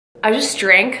I just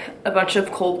drank a bunch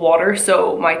of cold water,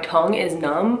 so my tongue is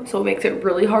numb, so it makes it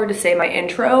really hard to say my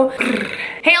intro.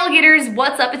 Hey alligators,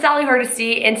 what's up? It's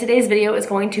hardesty, and today's video is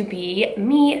going to be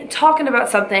me talking about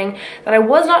something that I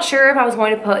was not sure if I was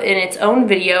going to put in its own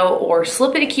video or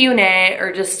slip it a Q&A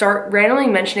or just start randomly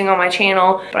mentioning on my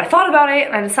channel, but I thought about it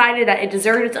and I decided that it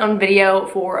deserved its own video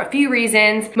for a few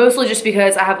reasons, mostly just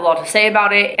because I have a lot to say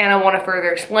about it and I want to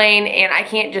further explain, and I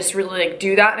can't just really like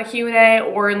do that in a Q&A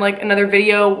or in like another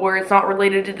video where it's not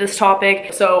related to this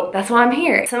topic, so that's why I'm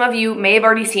here. Some of you may have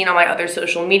already seen on my other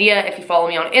social media if you follow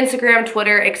me on Instagram,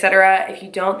 Twitter, etc. If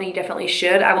you don't, then you definitely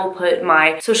should. I will put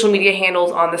my social media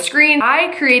handles on the screen.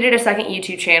 I created a second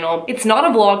YouTube channel. It's not a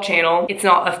vlog channel. It's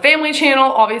not a family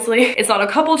channel, obviously. It's not a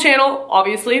couple channel,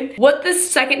 obviously. What this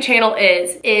second channel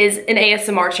is an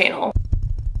ASMR channel.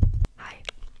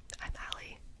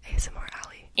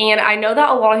 And I know that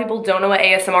a lot of people don't know what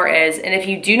ASMR is, and if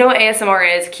you do know what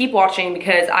ASMR is, keep watching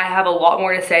because I have a lot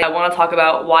more to say. I want to talk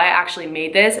about why I actually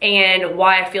made this and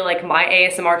why I feel like my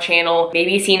ASMR channel may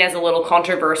be seen as a little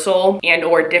controversial and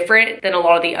or different than a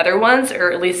lot of the other ones,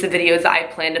 or at least the videos that I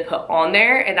plan to put on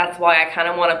there, and that's why I kind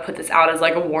of want to put this out as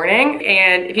like a warning.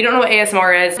 And if you don't know what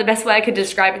ASMR is, the best way I could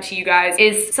describe it to you guys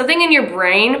is something in your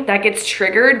brain that gets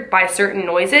triggered by certain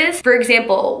noises. For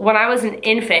example, when I was an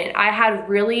infant, I had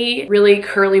really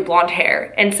curly blonde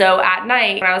hair, and so at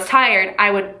night when I was tired,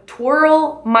 I would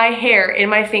twirl my hair in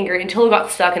my finger until it got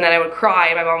stuck, and then I would cry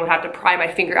and my mom would have to pry my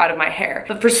finger out of my hair.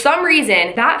 But for some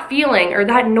reason, that feeling or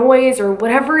that noise or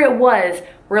whatever it was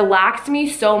relaxed me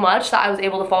so much that I was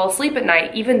able to fall asleep at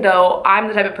night, even though I'm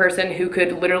the type of person who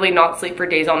could literally not sleep for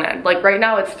days on end. Like right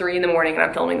now it's 3 in the morning and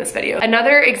I'm filming this video.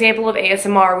 Another example of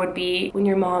ASMR would be when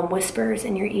your mom whispers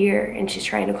in your ear and she's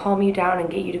trying to calm you down and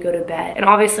get you to go to bed. And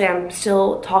obviously I'm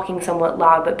still talking somewhat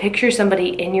loud, but picture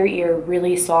somebody in your ear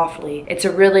really softly. It's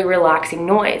a really relaxing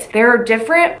noise. There are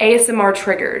different ASMR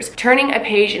triggers. Turning a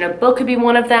page in a book could be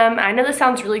one of them. I know this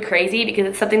sounds really crazy because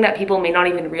it's something that people may not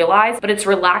even realize, but it's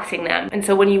relaxing them. And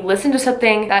so when you listen to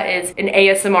something that is an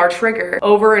ASMR trigger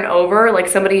over and over, like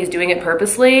somebody is doing it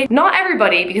purposely, not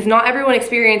everybody, because not everyone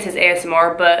experiences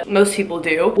ASMR, but most people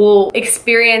do, will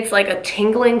experience like a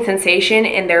tingling sensation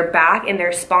in their back, in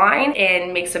their spine,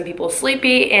 and make some people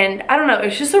sleepy. And I don't know,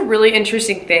 it's just a really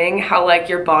interesting thing how like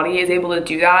your body is able to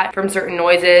do that from certain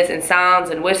noises and sounds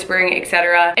and whispering,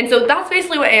 etc. And so that's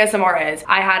basically what ASMR is.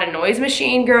 I had a noise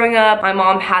machine growing up. My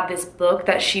mom had this book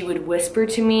that she would whisper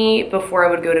to me before I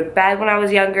would go to bed when I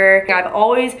was younger. I've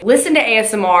always listened to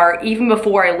ASMR even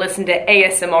before I listened to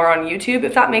ASMR on YouTube,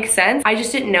 if that makes sense. I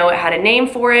just didn't know it had a name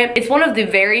for it. It's one of the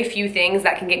very few things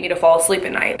that can get me to fall asleep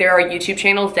at night. There are YouTube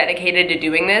channels dedicated to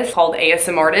doing this called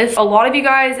ASMR artists. A lot of you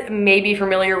guys may be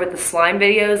familiar with the slime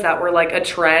videos that were like a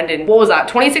trend in, what was that,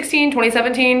 2016,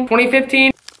 2017,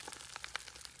 2015?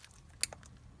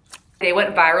 They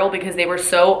went viral because they were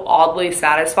so oddly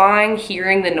satisfying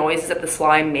hearing the noises that the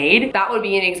slime made. That would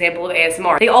be an example of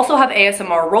ASMR. They also have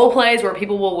ASMR role plays where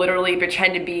people will literally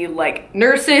pretend to be like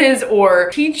nurses or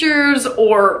teachers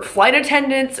or flight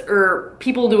attendants or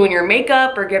people doing your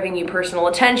makeup or giving you personal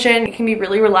attention. It can be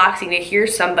really relaxing to hear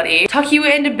somebody tuck you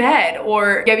into bed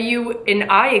or give you an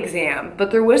eye exam,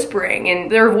 but they're whispering and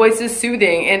their voice is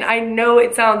soothing. And I know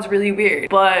it sounds really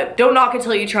weird, but don't knock it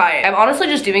till you try it. I'm honestly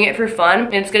just doing it for fun,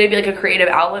 and it's gonna be like a creative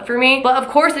outlet for me. But of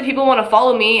course, if people want to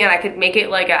follow me and I could make it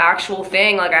like an actual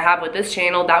thing like I have with this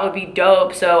channel, that would be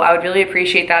dope. So I would really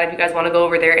appreciate that if you guys want to go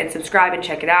over there and subscribe and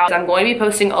check it out. I'm going to be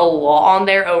posting a lot on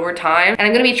there over time, and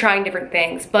I'm going to be trying different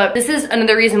things. But this is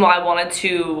another reason why I wanted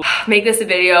to make this a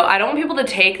video. I don't want people to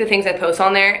take the things I post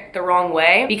on there the wrong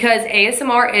way, because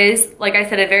ASMR is, like I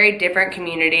said, a very different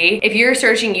community. If you're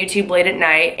searching YouTube late at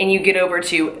night and you get over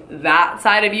to that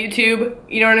side of YouTube,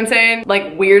 you know what I'm saying?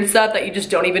 Like weird stuff that you just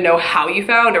don't even know how you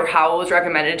found or how it was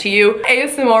recommended to you,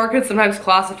 ASMR could sometimes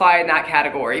classify in that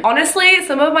category. Honestly,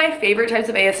 some of my favorite types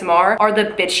of ASMR are the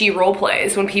bitchy role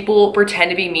plays when people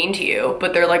pretend to be mean to you,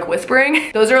 but they're like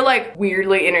whispering. Those are like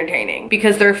weirdly entertaining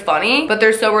because they're funny, but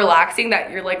they're so relaxing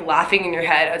that you're like laughing in your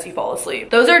head as you fall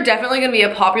asleep. Those are definitely gonna be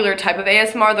a popular type of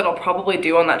ASMR that I'll probably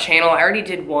do on that channel. I already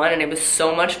did one and it was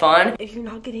so much fun. If you're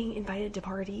not getting invited to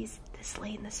parties this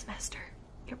late in the semester,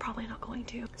 you're probably not going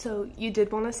to. So you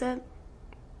did want to sit?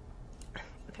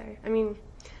 Okay, I mean,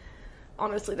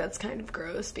 honestly, that's kind of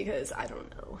gross because I don't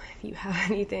know if you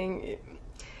have anything.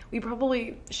 We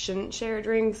probably shouldn't share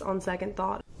drinks on second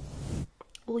thought.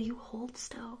 Will you hold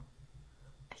still?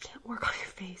 I can't work on your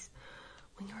face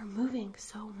when you're moving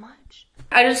so much.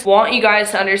 I just want you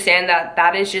guys to understand that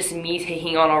that is just me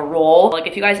taking on a role. Like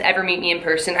if you guys ever meet me in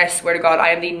person, I swear to God, I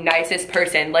am the nicest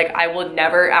person. Like I will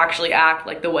never actually act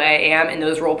like the way I am in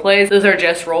those role plays. Those are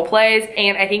just role plays.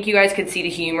 And I think you guys could see the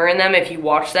humor in them if you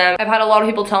watch them. I've had a lot of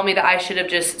people tell me that I should have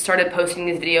just started posting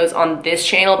these videos on this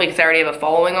channel because I already have a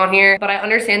following on here. But I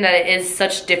understand that it is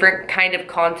such different kind of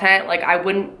content. Like I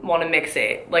wouldn't want to mix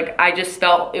it. Like I just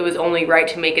felt it was only right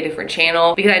to make a different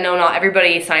channel because I know not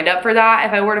everybody signed up for that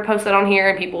if I were to post that on here,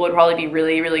 and people would probably be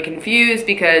really confused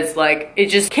because like it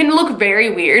just can look very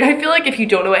weird. I feel like if you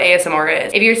don't know what ASMR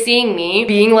is, if you're seeing me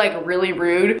being like really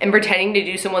rude and pretending to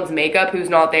do someone's makeup who's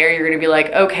not there, you're gonna be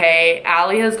like, okay,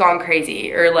 Allie has gone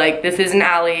crazy, or like this isn't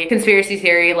Allie, conspiracy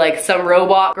theory, like some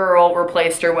robot girl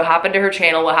replaced her, what happened to her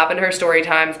channel, what happened to her story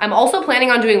times. I'm also planning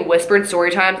on doing whispered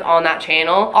story times on that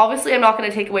channel. Obviously I'm not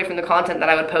gonna take away from the content that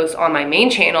I would post on my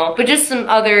main channel, but just some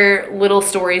other little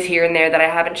stories here and there that I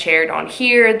haven't shared on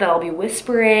here that I'll be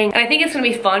whispering. And I think it's gonna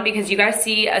be fun because you guys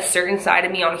see a certain side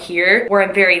of me on here where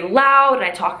I'm very loud and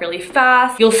I talk really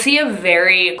fast. You'll see a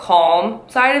very calm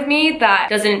side of me that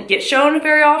doesn't get shown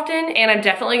very often, and I'm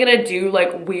definitely gonna do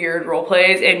like weird role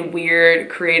plays and weird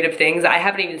creative things that I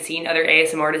haven't even seen other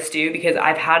ASMR artists do because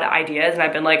I've had ideas and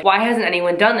I've been like, why hasn't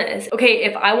anyone done this? Okay,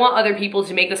 if I want other people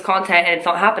to make this content and it's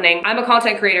not happening, I'm a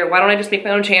content creator. Why don't I just make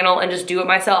my own channel and just do it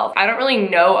myself? I don't really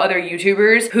know other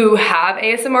YouTubers who have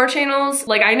ASMR channels.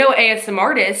 Like I know ASMR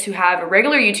artists who have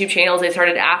regular YouTube channels. They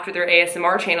started after their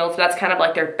ASMR channels, so that's kind of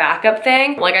like their backup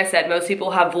thing. Like I said, most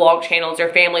people have vlog channels or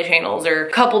family channels or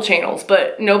couple channels,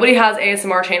 but nobody has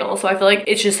ASMR channels. So I feel like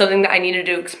it's just something that I needed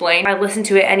to explain. I listened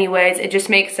to it anyways. It just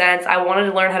makes sense. I wanted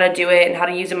to learn how to do it and how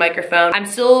to use a microphone. I'm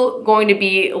still going to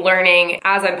be learning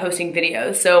as I'm posting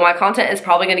videos. So my content is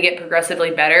probably going to get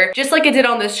progressively better, just like it did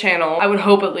on this channel. I would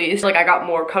hope at least. Like I got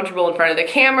more comfortable in front of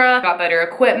the camera, got better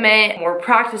equipment, more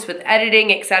practice with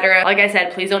editing, etc. Like I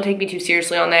said, please don't take me too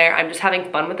seriously on there. I'm just having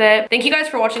fun with it. Thank you guys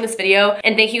for watching this video,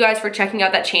 and thank you guys for checking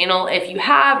out that channel if you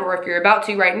have, or if you're about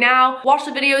to right now. Watch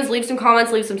the videos, leave some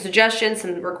comments, leave some suggestions,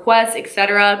 some requests,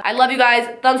 etc. I love you guys.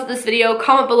 Thumbs up this video,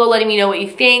 comment below letting me know what you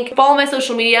think. Follow my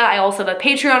social media. I also have a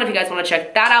Patreon if you guys want to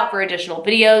check that out for additional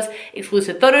videos,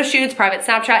 exclusive photo shoots, private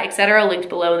Snapchat, etc. linked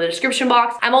below in the description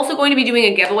box. I'm also going to be doing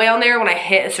a giveaway on there when I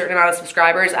hit a certain amount of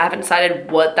subscribers. I haven't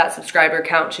decided what that subscriber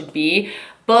count should be,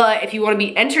 but if you want to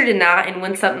be entered in that and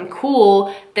win something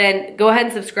cool, then go ahead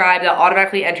and subscribe. That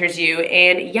automatically enters you.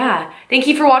 And yeah, thank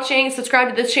you for watching. Subscribe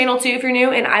to this channel too if you're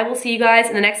new, and I will see you guys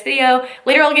in the next video.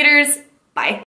 Later, alligators. Bye.